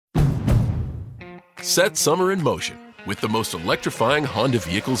Set summer in motion with the most electrifying Honda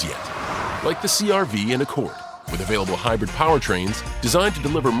vehicles yet. Like the CR-V and Accord, with available hybrid powertrains designed to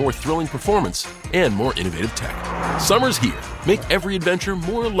deliver more thrilling performance and more innovative tech. Summer's here. Make every adventure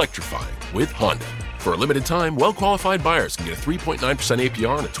more electrifying with Honda. For a limited time, well-qualified buyers can get a 3.9%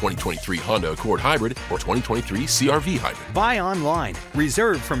 APR on a 2023 Honda Accord Hybrid or 2023 CR-V Hybrid. Buy online,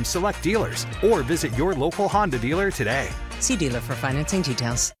 reserve from select dealers, or visit your local Honda dealer today. See dealer for financing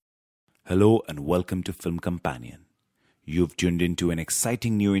details. Hello and welcome to Film Companion. You've tuned into an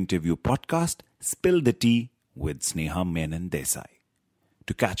exciting new interview podcast, Spill the Tea with Sneha Menon Desai.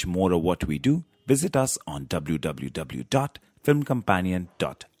 To catch more of what we do, visit us on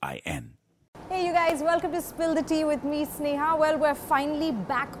www.filmcompanion.in. Hey you guys, welcome to Spill the Tea with me, Sneha. Well, we're finally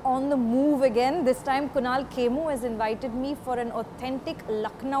back on the move again. This time Kunal Kemmu has invited me for an authentic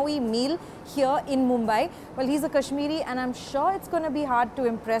Lucknowi meal here in Mumbai. Well, he's a Kashmiri and I'm sure it's going to be hard to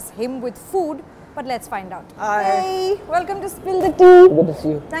impress him with food, but let's find out. Hi. Hey, welcome to Spill the Tea. Good to see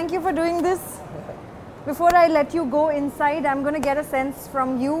you. Thank you for doing this. Before I let you go inside, I'm going to get a sense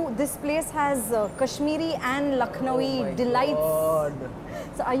from you. This place has Kashmiri and Lucknowi delights. God.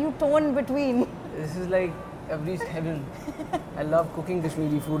 So are you torn between? This is like every heaven. I love cooking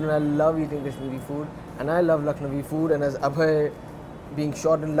Kashmiri food and I love eating Kashmiri food and I love Lucknowi food, and as Abhay being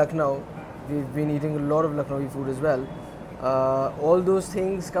shot in Lucknow, we've been eating a lot of Lucknowi food as well. All those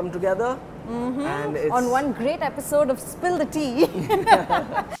things come together and it's... on one great episode of Spill the Tea.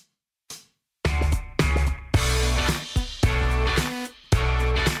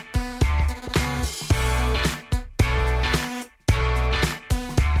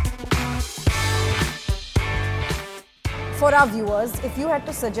 For our viewers, if you had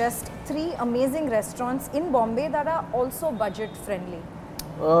to suggest 3 amazing restaurants in Bombay that are also budget friendly.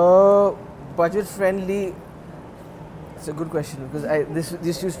 Budget friendly. It's a good question because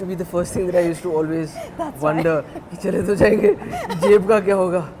this used to be the first thing that I used to always wonder. Chale to jayenge, jeb ka kya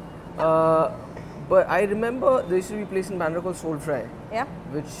hoga? But I remember there used to be a place in Bandra called Soul Fry,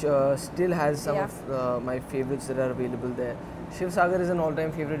 which still has some of my favorites that are available there. Shiv Sagar is an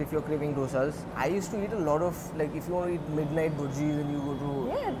all-time favorite if you're craving dosas. I used to eat a lot of, like, if you want to eat midnight burjis and you go to...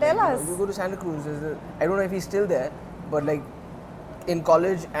 Yeah, tell us. You go to Santa Cruz. I don't know if he's still there, but like in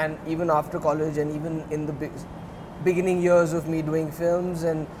college and even after college and even in the beginning years of me doing films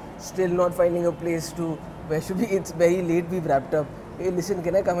and still not finding a place to... Where should we... It's very late, we've wrapped up. Hey, listen,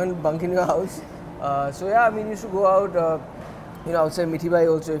 can I come and bunk in your house? So yeah, I mean, you should go out, outside Mithibai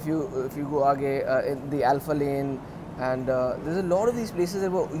also if you go aage, in the Alpha Lane. And there's a lot of these places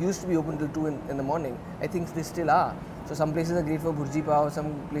that used to be open till 2 in the morning. I think they still are. So some places are great for bhurji pav,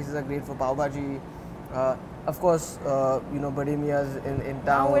 some places are great for pav bhaji. Of course, Bade Mia's in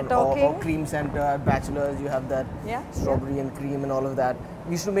town or Cream Center at Bachelors, you have that strawberry and cream and all of that.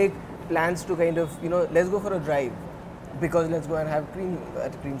 We used to make plans to kind of, let's go for a drive because let's go and have cream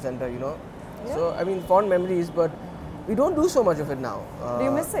at Cream Center, Yeah. So, I mean, fond memories, but we don't do so much of it now. Do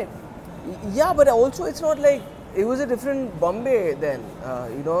you miss it? Yeah, but also it's not like... It was a different Bombay then,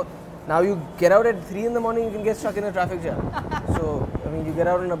 Now you get out at 3 in the morning, you can get stuck in a traffic jam. So, I mean, you get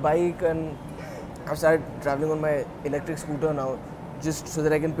out on a bike and I've started traveling on my electric scooter now, just so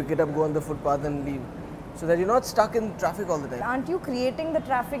that I can pick it up, go on the footpath and leave. So that you're not stuck in traffic all the time. Aren't you creating the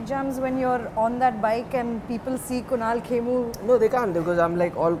traffic jams when you're on that bike and people see Kunal Kemmu? No, they can't because I'm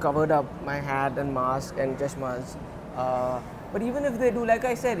like all covered up, my hat and mask and chashmas. But even if they do, like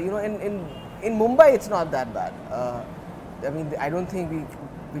I said, in Mumbai, it's not that bad. I mean, I don't think we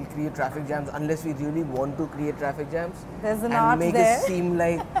will create traffic jams unless we really want to create traffic jams. There's an and art make there. it seem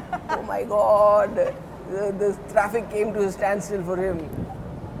like, oh my God, the traffic came to a standstill for him.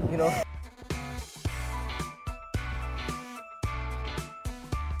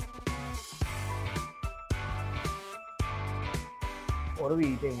 What are we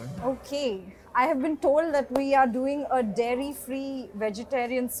eating, man? Okay. I have been told that we are doing a dairy-free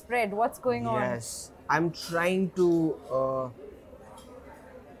vegetarian spread. What's going on? Yes. I'm trying to...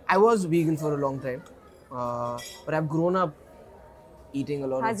 I was vegan for a long time. But I've grown up eating a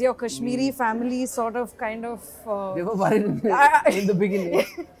lot Has your Kashmiri family sort of kind of... They were worried in the beginning.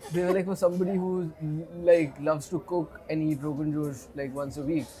 They were like, for somebody who like loves to cook and eat Rogan Josh like once a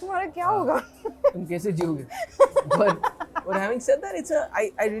week. तुम्हारा क्या होगा? तुम कैसे जियोगे? But having said that,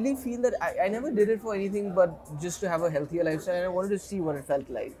 I really feel that I never did it for anything but just to have a healthier lifestyle, and I wanted to see what it felt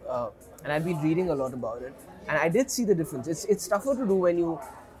like. And I've been reading a lot about it, and I did see the difference. It's tougher to do when you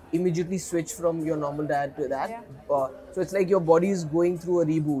immediately switch from your normal diet to that. Yeah. So it's like your body is going through a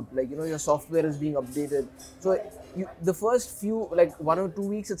reboot, like, you know, your software is being updated. So the first few, like 1 or 2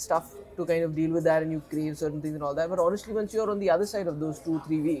 weeks, it's tough to kind of deal with that and you crave certain things and all that. But honestly, once you're on the other side of those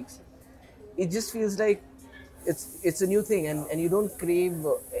 2-3 weeks, it just feels like it's a new thing, and you don't crave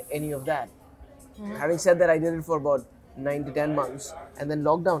any of that. Having said that, I did it for about 9 to 10 months, and then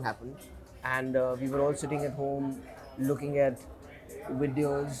lockdown happened, and we were all sitting at home looking at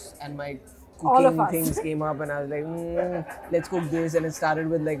videos, and my All of cooking us. things came up, and I was like, let's cook this, and it started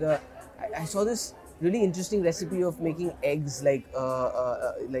with like I saw this really interesting recipe of making eggs, like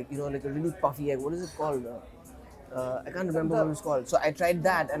like a really puffy egg. What is it called? I can't remember what it was called. So I tried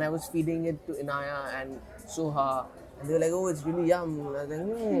that, and I was feeding it to Inaya and Soha, and they were like, "Oh, it's really yum." And I was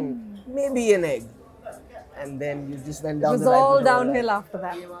like, maybe an egg. And then you just went It down was the rabbit all hole. downhill after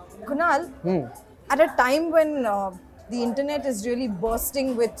that. Kunal, at a time when the internet is really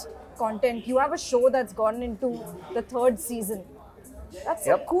bursting with content, you have a show that's gone into the 3rd season. That's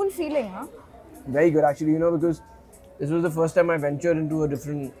a cool feeling, huh? Very good, actually, because this was the first time I ventured into a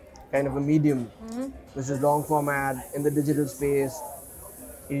different kind of a medium, which is long format in the digital space.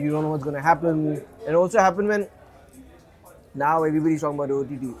 You don't know what's going to happen. It also happened when now everybody's talking about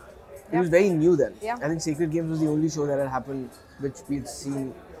OTT. It was very new then. Yeah. I think Sacred Games was the only show that had happened which we'd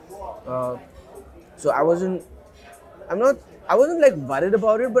seen. So I wasn't like worried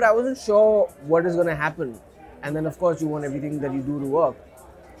about it, but I wasn't sure what is going to happen. And then of course you want everything that you do to work.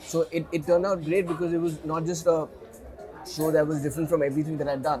 So it turned out great because it was not just a show that was different from everything that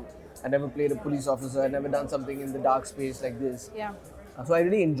I'd done. I never played a police officer. I'd never done something in the dark space like this. Yeah. So I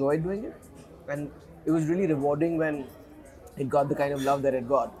really enjoyed doing it, and it was really rewarding when it got the kind of love that it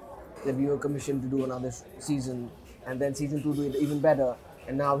got. That we were commissioned to do another season, and then season 2 did even better,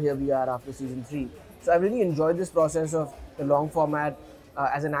 and now here we are after season 3. So I really enjoyed this process of the long format.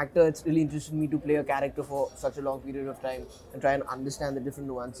 As an actor, it's really interested me to play a character for such a long period of time and try and understand the different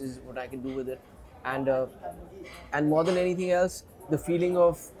nuances, what I can do with it, and more than anything else, the feeling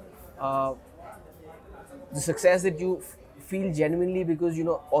of the success that you feel genuinely, because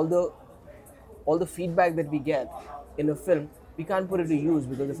all the feedback that we get in a film, we can't put it to use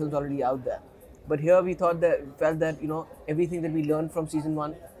because the film's already out there. But here we felt that everything that we learned from season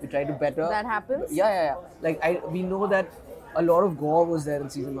 1, we tried to better. That happens? Yeah. Like we know that a lot of gore was there in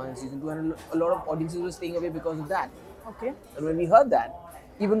season 1 and season 2, and a lot of audiences were staying away because of that. Okay. And when we heard that,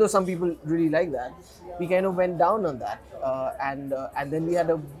 even though some people really like that, we kind of went down on that, and then we had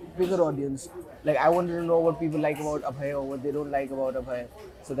a bigger audience. Like I wanted to know what people like about Abhay or what they don't like about Abhay,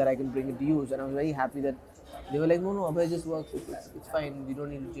 so that I can bring it to use. And I was very happy that they were like, no, Abhay just works. It's fine. We don't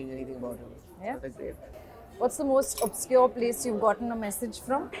need to change anything about him. Yeah. That's great. What's the most obscure place you've gotten a message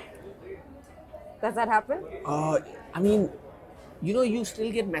from? Does that happen? I mean, you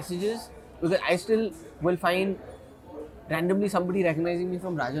still get messages, because I still will find randomly somebody recognizing me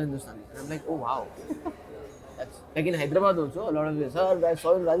from Raja Hindustani. And I'm like, oh wow. That's like in Hyderabad also, a lot of this, sir, I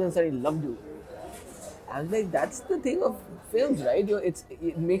saw you in Raja Hindustani, loved you. I was like, that's the thing of films, right?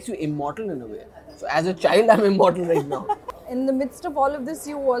 It makes you immortal in a way. So as a child, I'm immortal right now. In the midst of all of this,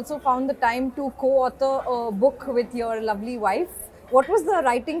 you also found the time to co-author a book with your lovely wife. What was the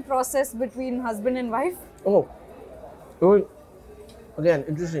writing process between husband and wife? Oh, well, again,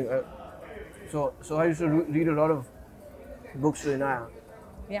 interesting. So I used to read a lot of books to Inaya.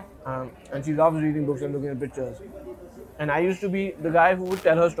 Yeah. And she loves reading books and looking at pictures. And I used to be the guy who would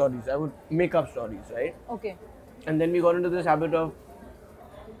tell her stories. I would make up stories, right? Okay. And then we got into this habit of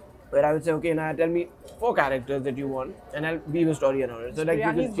where I would say, okay, now tell me 4 characters that you want, and I'll weave a story around it. So like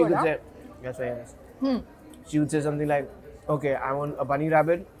she could say, yes, yes. She would say something like, okay, I want a bunny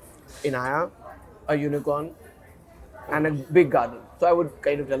rabbit, Inaya, a unicorn, and a big garden. So I would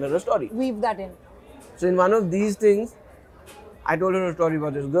kind of tell her a story. Weave that in. So in one of these things, I told her a story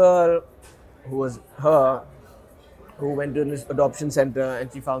about this girl who was her, who went to this adoption center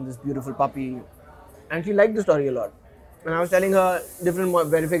and she found this beautiful puppy, and she liked the story a lot. And I was telling her different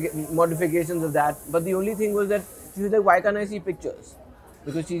modifications of that, but the only thing was that she was like, why can't I see pictures?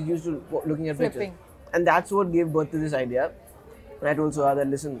 Because she's used to looking at Flipping. pictures. And that's what gave birth to this idea. And I told Soha that,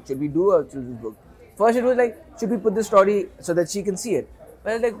 listen, should we do a children's book? First it was like, should we put this story so that she can see it? But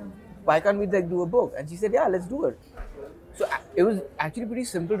I was like, why can't we like do a book? And she said, yeah, let's do it. So it was actually pretty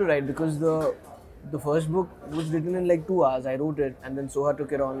simple to write, because the first book was written in like 2 hours. I wrote it, and then Soha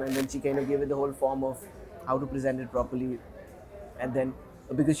took it on, and then she kind of gave it the whole form of how to present it properly. And then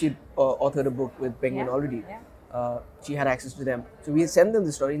because she authored a book with Penguin already, she had access to them. So we sent them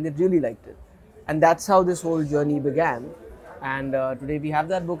the story, and they really liked it. And that's how this whole journey began. And today we have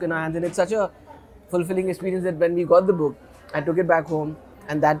that book in our hands, and it's such a fulfilling experience that when we got the book, I took it back home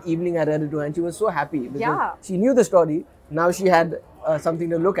And that evening I read it to her and she was so happy because Yeah. she knew the story. Now she had something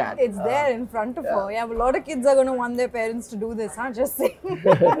to look at. It's there in front of her. Yeah, a lot of kids are going to want their parents to do this, huh? Just saying.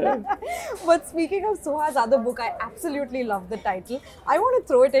 But speaking of Suha's other book, I absolutely love the title. I want to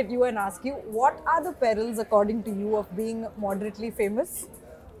throw it at you and ask you, what are the perils, according to you, of being moderately famous?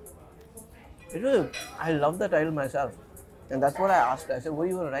 I love the title myself. And that's what I asked her. I said, what are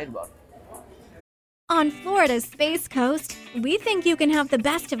you going to write about? On Florida's Space Coast, we think you can have the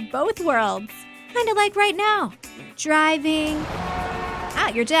best of both worlds. Kind of like right now. Driving,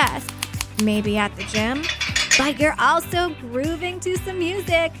 at your desk, maybe at the gym, but you're also grooving to some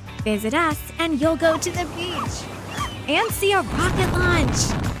music. Visit us and you'll go to the beach and see a rocket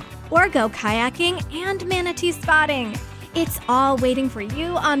launch. Or go kayaking and manatee spotting. It's all waiting for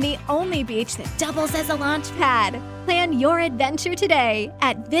you on the only beach that doubles as a launch pad. Plan your adventure today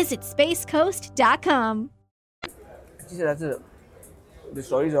at visitspacecoast.com. She said, the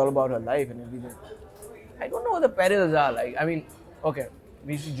story is all about her life and everything. I don't know what the perils are like. I mean, okay,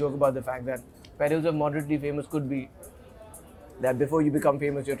 we used to joke about the fact that perils of moderately famous could be that before you become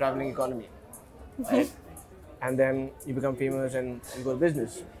famous, you're traveling economy. Right? And then you become famous and you go to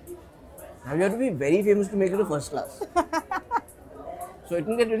business. Now you have to be very famous to make it to first class. So it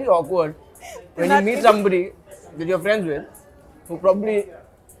can get really awkward when you meet somebody that you're friends with who probably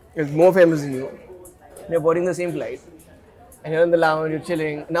is more famous than you. You're boarding the same flight and you're in the lounge, you're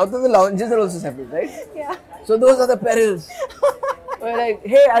chilling. Now the lounges are also separate, right? Yeah. So those are the perils. We're like,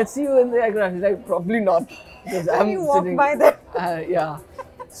 hey, I'll see you in the aircraft. He's like, probably not. Because I'm you walk sitting, by there. yeah.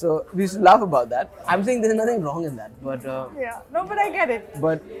 So we used to laugh about that. I'm saying there's nothing wrong in that, but Yeah, no, but I get it.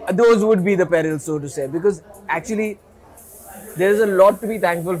 but those would be the perils, so to say, because actually there is a lot to be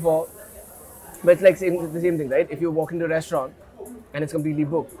thankful for. But it's like the same thing, right? If you walk into a restaurant and it's completely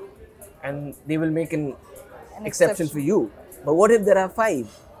booked, and they will make an exception for you. But what if there are 5?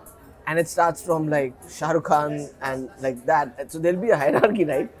 And it starts from like Shah Rukh Khan and like that. So there'll be a hierarchy,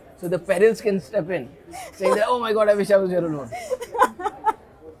 right? So the perils can step in, saying that, oh my God, I wish I was here alone.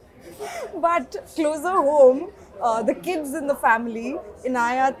 But closer home, the kids in the family,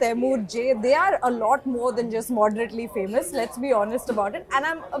 Inaya, Taimur, Jay, they are a lot more than just moderately famous. Let's be honest about it. And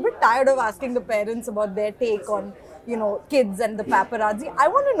I'm a bit tired of asking the parents about their take on, kids and the paparazzi. I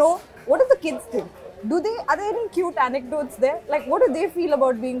want to know, what do the kids think? Are there any cute anecdotes there? Like, what do they feel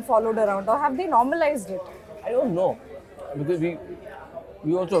about being followed around, or have they normalized it? I don't know, because we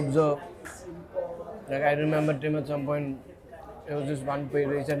also observe. Like I remember Tim at some point, there was this one page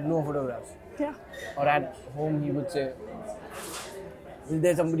where he said no photographs. Yeah. Or at home he would say, will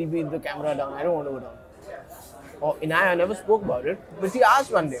there somebody be the camera down? I don't want to go down. Or Inaya never spoke about it, but she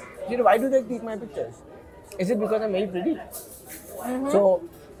asked one day, she said, why do they take my pictures? Is it because I'm very pretty? So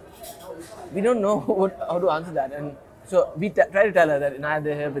we don't know how to answer that, and so we try to tell her that Inaya,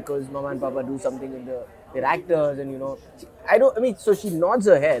 they're here because Mama and Papa do something in they're actors, and so she nods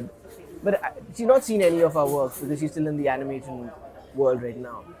her head, but she's not seen any of our work because she's still in the animation world right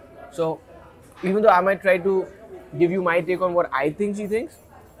now. So even though I might try to give you my take on what I think she thinks,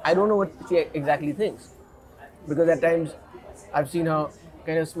 I don't know what she exactly thinks, because at times I've seen her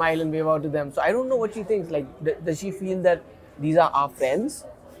kind of smile and wave out to them. So I don't know what she thinks. Like, does she feel that these are our friends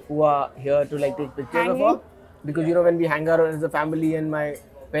who are here to like take pictures of her? Because when we hang out as a family and my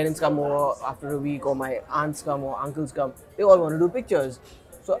parents come over after a week, or my aunts come or uncles come, they all want to do pictures.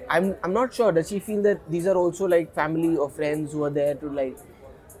 So I'm not sure. Does she feel that these are also like family or friends who are there to like,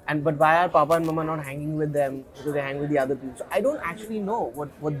 but why are Papa and Mama not hanging with them? Because they hang with the other people. So I don't actually know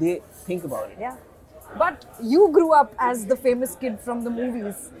what they think about it. Yeah. But you grew up as the famous kid from the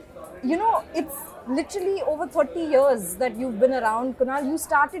movies. It's literally over 30 years that you've been around, Kunal. You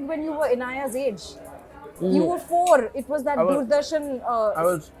started when you were Inaya's age. You were 4. It was that Doordarshan. I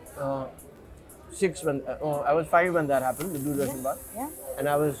was 6 when I was 5 when that happened, the Doordarshan bar. Yeah. And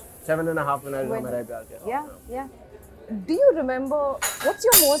I was 7.5 when I was on my Pyar Kiya. Yeah. Do you remember, what's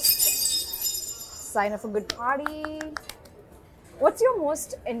your most sign of a good party? What's your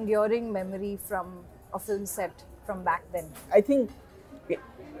most enduring memory from a film set from back then? I think,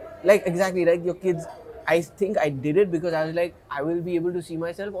 like exactly, like your kids, I think I did it because I was like, I will be able to see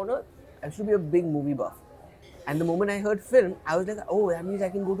myself on I should be a big movie buff. And the moment I heard film, I was like, oh, that means I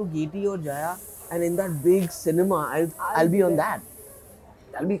can go to Gaiety or Jaya, and in that big cinema, I'll be on that.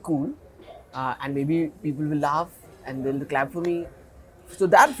 That'll be cool. And maybe people will laugh and they'll clap for me. So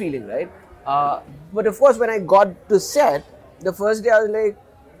that feeling, right? But of course, when I got to set, the first day I was like,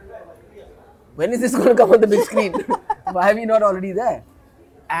 when is this going to come on the big screen? Why are we not already there?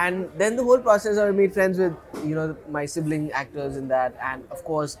 And then the whole process, I made friends with, my sibling actors in that. And of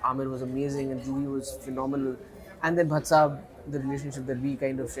course, Amir was amazing and Juhi was phenomenal. And then Bhatsab, the relationship that we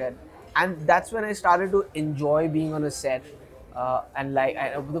kind of shared. And that's when I started to enjoy being on a set. And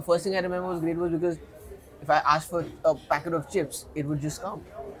the first thing I remember was great was because if I asked for a packet of chips, it would just come.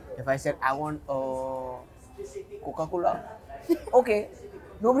 If I said, I want Coca-Cola, okay,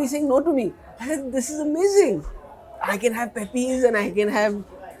 nobody's saying no to me. I said, this is amazing. I can have Pepis and I can have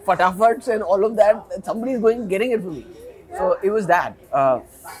Fatafats and all of that. Somebody's getting it for me. So it was that.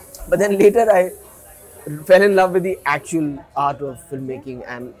 But then later I fell in love with the actual art of filmmaking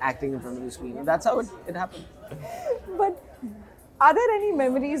and acting in front of the screen. And that's how it happened. But are there any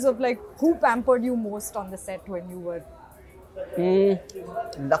memories of like who pampered you most on the set when you were?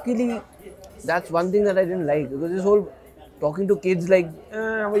 Luckily, that's one thing that I didn't like, because this whole talking to kids like,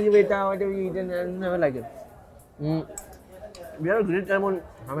 how are you, beta, what have you eaten? I never like it. We had a great time on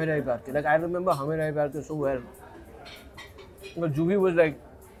Hame Rahe Pyar Ke. Like, I remember Hame Rahe Pyar Ke so well. But Juhi was like,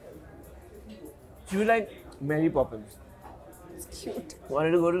 she was like Mary Poppins. It's cute.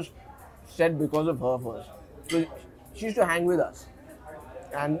 Wanted to go to set because of her first. So she used to hang with us.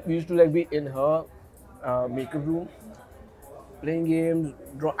 And we used to like be in her makeup room, playing games.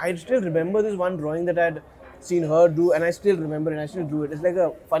 I still remember this one drawing that I'd seen her do, and I still remember it, and I still do it. It's like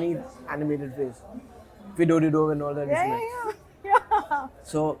a funny animated face. Fido-dido and all that. Yeah.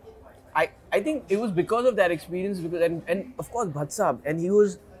 So I think it was because of that experience, because and of course Bhatt Saab, and he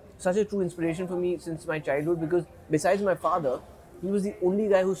was such a true inspiration for me since my childhood, because besides my father, he was the only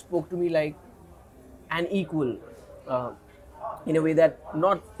guy who spoke to me like an equal, in a way that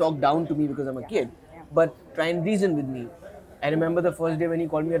not talk down to me because I'm a kid, but try and reason with me. I remember the first day when he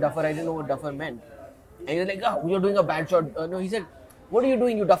called me a duffer, I didn't know what duffer meant. And he was like, you're doing a bad shot. No, he said, what are you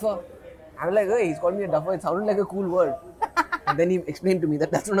doing, you duffer? I was like, hey, he's called me a duffer. It sounded like a cool word. And then he explained to me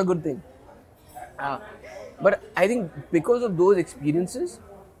that that's not a good thing. But I think because of those experiences,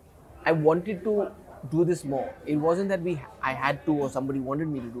 I wanted to do this more. It wasn't that I had to or somebody wanted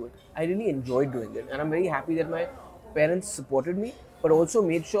me to do it. I really enjoyed doing it. And I'm very happy that my parents supported me, but also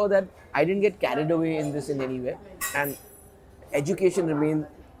made sure that I didn't get carried away in this in any way. And education remained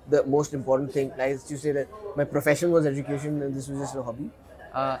the most important thing. I used to say that my profession was education and this was just a hobby.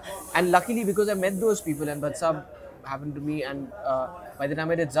 And luckily, because I met those people, and Bhatt Saab happened to me, and by the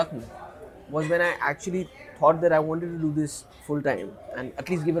time I did Zakhmi, was when I actually thought that I wanted to do this full time and at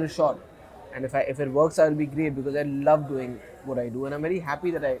least give it a shot. And if it works, I'll be great, because I love doing what I do, and I'm very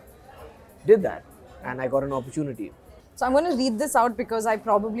happy that I did that and I got an opportunity. So I'm going to read this out because I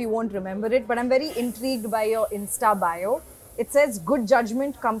probably won't remember it, but I'm very intrigued by your Insta bio. It says, good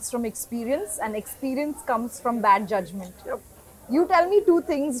judgment comes from experience and experience comes from bad judgment. Yep. You tell me two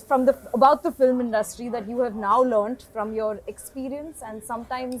things about the film industry that you have now learnt from your experience and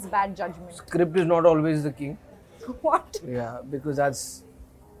sometimes bad judgment. Script is not always the king. What? Yeah, because that's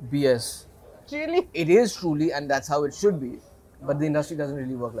BS. Really? It is truly, and that's how it should be. But the industry doesn't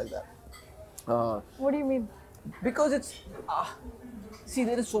really work like that. What do you mean? Because it's... see,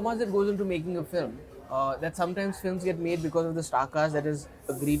 there is so much that goes into making a film. That sometimes films get made because of the star cast that has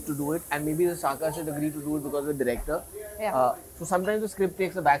agreed to do it, and maybe the star cast has agreed to do it because of the director. Yeah. So sometimes the script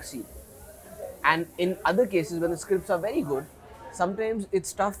takes a back seat. And in other cases, when the scripts are very good, sometimes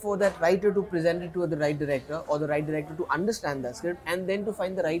it's tough for that writer to present it to the right director, or the right director to understand that script, and then to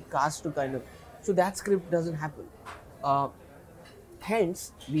find the right cast to kind of... So that script doesn't happen.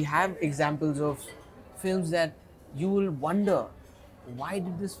 Hence, we have examples of films that you will wonder, why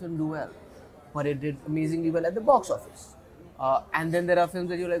did this film do well? But it did amazingly well at the box office. And then there are films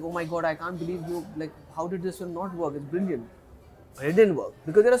that you're like, oh my god, I can't believe you, like, how did this film not work? It's brilliant. But it didn't work.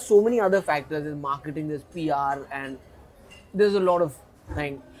 Because there are so many other factors. There's marketing, there's PR, and there's a lot of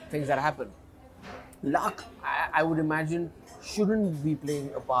things that happen. Luck, I would imagine, shouldn't be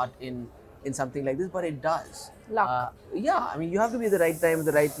playing a part in something like this, but it does. Luck. Yeah, I mean, you have to be at the right time, at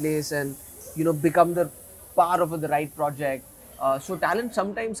the right place, and, you know, become the part of the right project. So talent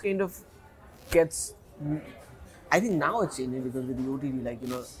sometimes kind of gets... I think now it's changing because with the OTT, like, you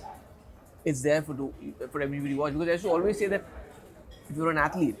know, it's there for everybody to watch. Because I used to always say that if you're an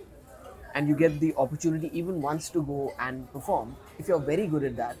athlete and you get the opportunity even once to go and perform, if you're very good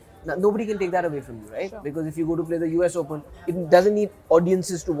at that, now, nobody can take that away from you, right? Sure. Because if you go to play the US Open, it doesn't need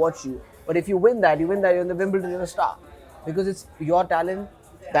audiences to watch you. But if you win that, you're in the Wimbledon, you're a star. Because it's your talent,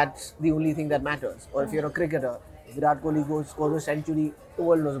 that's the only thing that matters. Or if you're a cricketer, Virat Kohli scores a century, the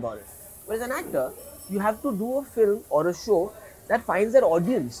world knows about it. But as an actor, you have to do a film or a show that finds their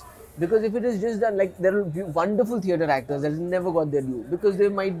audience. Because if it is just done, like, there will be wonderful theatre actors that never got their due. Because they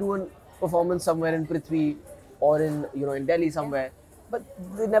might do a performance somewhere in Prithvi or in, you know, in Delhi somewhere. But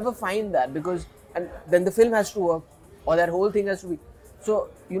they never find that, because, and then the film has to work, or that whole thing has to be. So,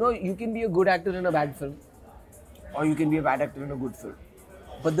 you know, you can be a good actor in a bad film. or you can be a bad actor in a good film.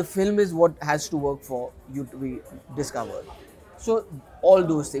 But the film is what has to work for you to be discovered. So all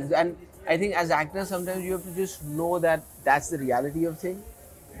those things, and I think as actors sometimes you have to just know that that's the reality of things.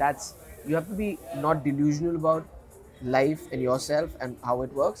 You have to be not delusional about life and yourself and how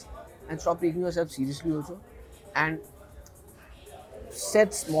it works, and stop taking yourself seriously also, and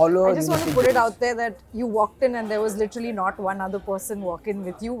set smaller. I just want to put it out there that you walked in and there was literally not one other person walking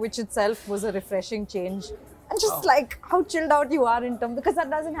with you, which itself was a refreshing change. And just like how chilled out you are in terms, because that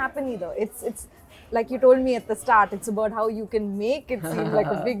doesn't happen either. It's like you told me at the start, it's about how you can make it seem like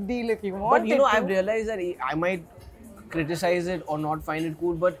a big deal if you want. But you know, I've realized that I might criticize it or not find it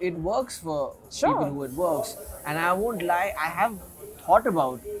cool, but it works for people who it works. And I won't lie, I have thought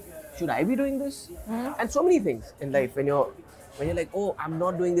about, should I be doing this? And so many things in life when you're like, oh, I'm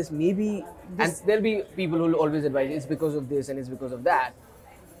not doing this, maybe, and there'll be people who will always advise, it's because of this and it's because of that.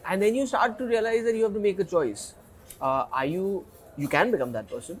 And then you start to realize that you have to make a choice. You can become that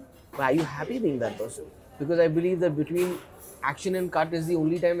person, but are you happy being that person? Because I believe that between action and cut is the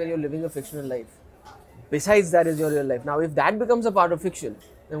only time when you're living a fictional life. Besides that is your real life. Now, if that becomes a part of fiction,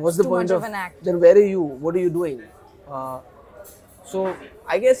 then what's the point of an act? Then where are you? What are you doing? So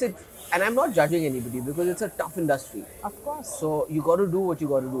I guess and I'm not judging anybody because it's a tough industry. Of course. So you got to do what you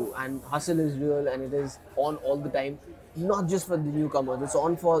got to do, and hustle is real and it is on all the time. Not just for the newcomers, it's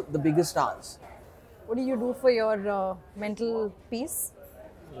on for the biggest stars. What do you do for your mental peace?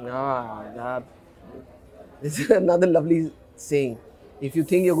 This is another lovely saying. If you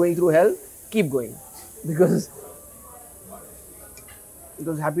think you're going through hell, keep going. Because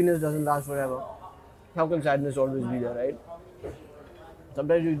happiness doesn't last forever. How can sadness always be there, right?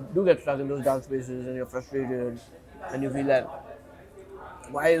 Sometimes you do get stuck in those dark spaces and you're frustrated and you feel that,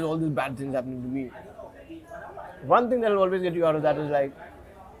 why is all these bad things happening to me? One thing that will always get you out of that is like,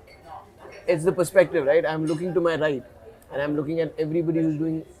 it's the perspective, right? I'm looking to my right and I'm looking at everybody who's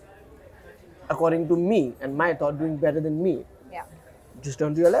doing according to me and my thought doing better than me. Yeah. Just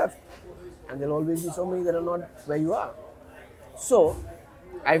turn to your left and there'll always be so many that are not where you are. So,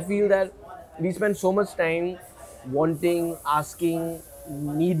 I feel that we spend so much time wanting, asking,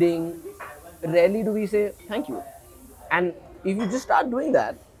 needing. Rarely do we say thank you. And if you just start doing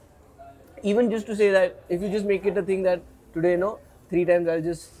that, even just to say that, if you just make it a thing that today, 3 times I'll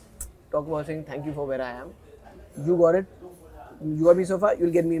just talk about saying thank you for where I am. You got it. You got me so far,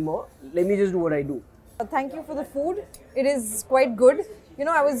 you'll get me more. Let me just do what I do. Thank you for the food. It is quite good.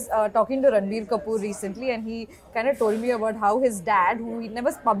 I was talking to Ranbir Kapoor recently and he kind of told me about how his dad, who he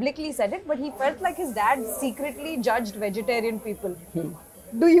never publicly said it, but he felt like his dad secretly judged vegetarian people.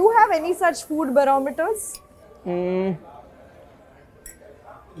 Do you have any such food barometers? No.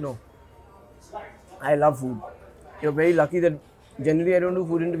 I love food. You're very lucky that generally I don't do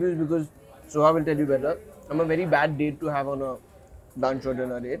food interviews because Soha will tell you better. I'm a very bad date to have on a lunch or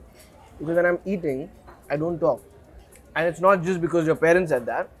dinner date because when I'm eating, I don't talk. And it's not just because your parents said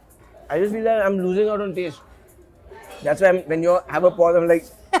that. I just feel that I'm losing out on taste. That's why when you have a pause, I'm like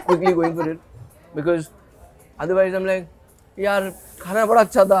quickly going for it. Because otherwise I'm like, yaar, khana bada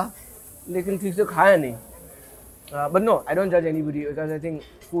acha tha, lekin theek se khaya nahi. But no, I don't judge anybody because I think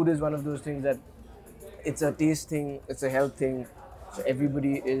food is one of those things that it's a taste thing, it's a health thing. So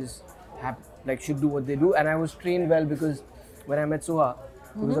everybody is happy, should do what they do. And I was trained well because when I met Soha,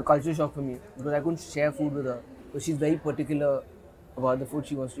 it was a culture shock for me because I couldn't share food with her. Because she's very particular about the food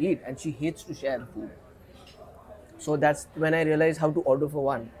she wants to eat and she hates to share food. So that's when I realized how to order for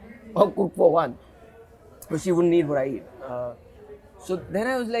one or cook for one. But she wouldn't eat what I eat. So then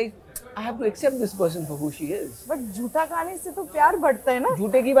I was like, I have to accept this person for who she is. But झूठा खाने से तो प्यार बढ़ता है ना?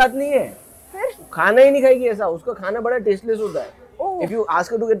 झूठे की बात नहीं है. खाना ही नहीं खाएगी ऐसा. उसका खाना बड़ा tasteless होता है. If you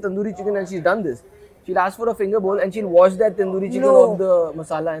ask her to get tandoori chicken and she's done this, she'll ask for a finger bowl and she'll wash that tandoori chicken off the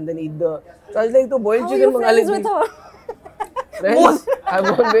masala and then eat the. So I was like, to boiled chicken manga leti. Friends, I've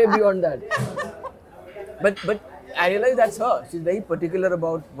gone way beyond that. But I realized that's her. She's very particular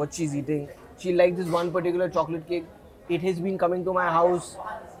about what she's eating. She likes this one particular chocolate cake. It has been coming to my house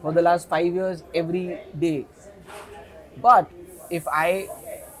for the last 5 years every day. But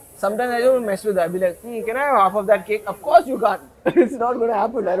sometimes I don't mess with her. I'll be like, can I have half of that cake? Of course you can't. It's not going to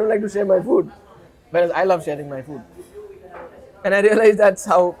happen. I don't like to share my food. Whereas I love sharing my food. And I realized that's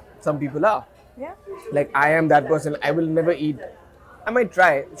how some people are. Yeah. Like I am that person. I will never eat. I might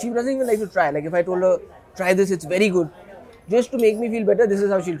try. She doesn't even like to try. Like if I told her, try this, it's very good. Just to make me feel better, this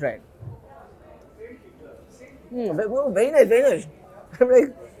is how she'll try it. Very nice, very nice. I'm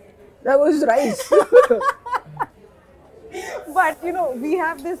like, that was rice. But we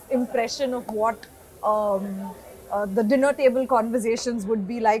have this impression of what the dinner table conversations would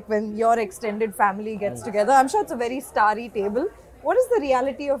be like when your extended family gets together. I'm sure it's a very starry table. What is the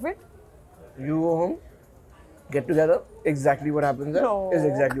reality of it? You go home, get together, exactly what happens there No, is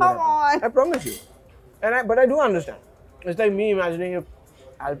exactly come what happens. on. I promise you. But I do understand. It's like me imagining if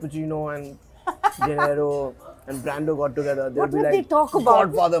Al Pacino and De Niro and Brando got together. They'd What be would like, they talk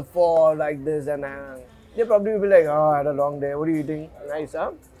about? Godfather 4, like this and that. They probably would be like, oh, I had a long day. What are you eating? Nice,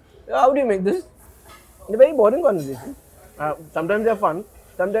 huh? How do you make this? They're very boring conversations. Sometimes they're fun.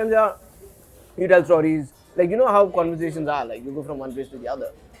 Sometimes you tell stories. Like, you know how conversations are. Like, you go from one place to the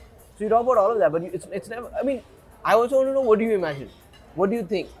other. So you talk about all of that, but it's never. I mean, I also want to know, what do you imagine? What do you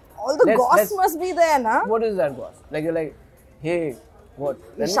think? All the goss must be there, na? What is that goss? Like, you're like, hey, what?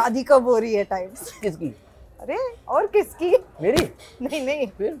 ये शादी कब हो रही है times? किसकी? अरे और किसकी? मेरी? नहीं नहीं.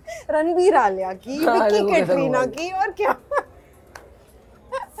 फिर? रणबीर आलिया की, विक्की कैटरीना की और क्या?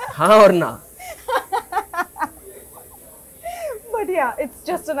 हाँ और ना. But yeah, it's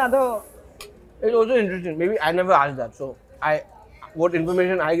just another. It's also interesting. Maybe I never asked that. So what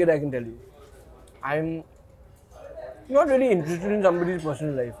information I get, I can tell you. I'm not really interested in somebody's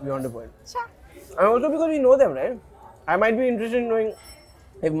personal life beyond a point. Sure. And also because we know them, right? I might be interested in knowing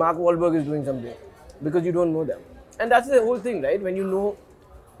if Mark Wahlberg is doing something because you don't know them. And that's the whole thing, right? When you know,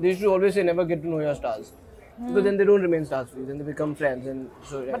 they used to always say never get to know your stars. Because then they don't remain stars for you, then they become friends. And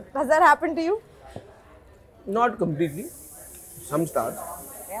so, yeah. But has that happened to you? Not completely. Some stars.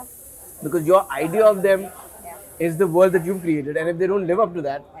 Yeah. Because your idea of them is the world that you've created, and if they don't live up to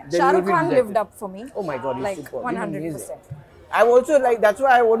that, then Shah you will Rukh be Khan rejected. lived up for me. Oh my God, he's like superb. 100%. He's amazing. I'm also like, that's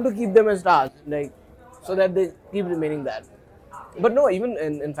why I want to keep them as stars, like, so that they keep remaining that. But no, even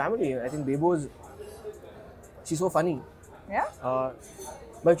in family, I think Bebo's, she's so funny. Yeah.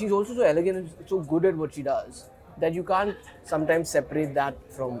 But she's also so elegant and so good at what she does that you can't sometimes separate that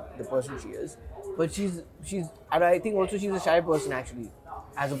from the person she is. But she's, and I think also she's a shy person actually,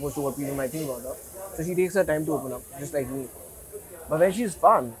 as opposed to what people might think about her. So she takes her time to open up, just like me. But when she's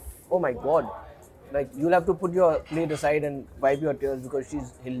fun, oh my God, like you'll have to put your plate aside and wipe your tears because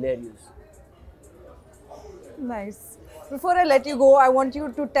she's hilarious. Nice. Before I let you go, I want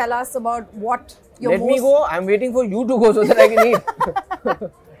you to tell us about what your Let me go. I'm waiting for you to go so that I can eat.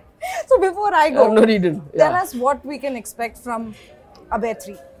 So before I go, I've not eaten. Tell us what we can expect from Abhay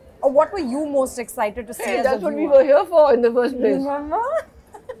 3. Or what were you most excited to see as That's a what we viewer? were here for in the first place. Remember?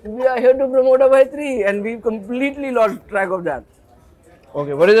 We are here to promote Abhay 3 and we've completely lost track of that.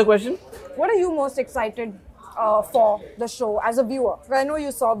 Okay, what is the question? What are you most excited for the show as a viewer? I know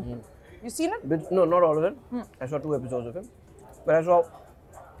you saw, you seen it? No, not all of it. I saw 2 episodes of it. But I saw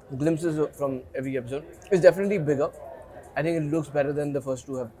glimpses from every episode. It's definitely bigger. I think it looks better than the first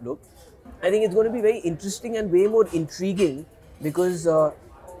 2 have looked. I think it's going to be very interesting and way more intriguing because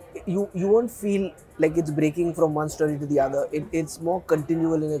you won't feel like it's breaking from one story to the other. It's more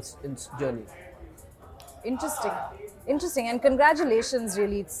continual in its journey. Interesting. And congratulations,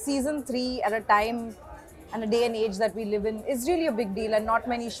 really. It's season 3 at a time and a day and age that we live in is really a big deal, and not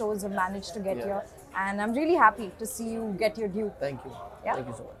many shows have managed to get here. And I'm really happy to see you get your due. Thank you. Yeah. Thank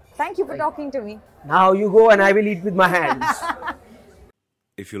you so much. Thank you for talking to me. Now you go and I will eat with my hands.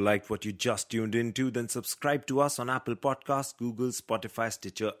 If you liked what you just tuned into, then subscribe to us on Apple Podcasts, Google, Spotify,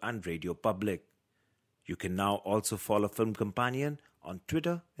 Stitcher, and Radio Public. You can now also follow Film Companion on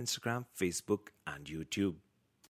Twitter, Instagram, Facebook, and YouTube.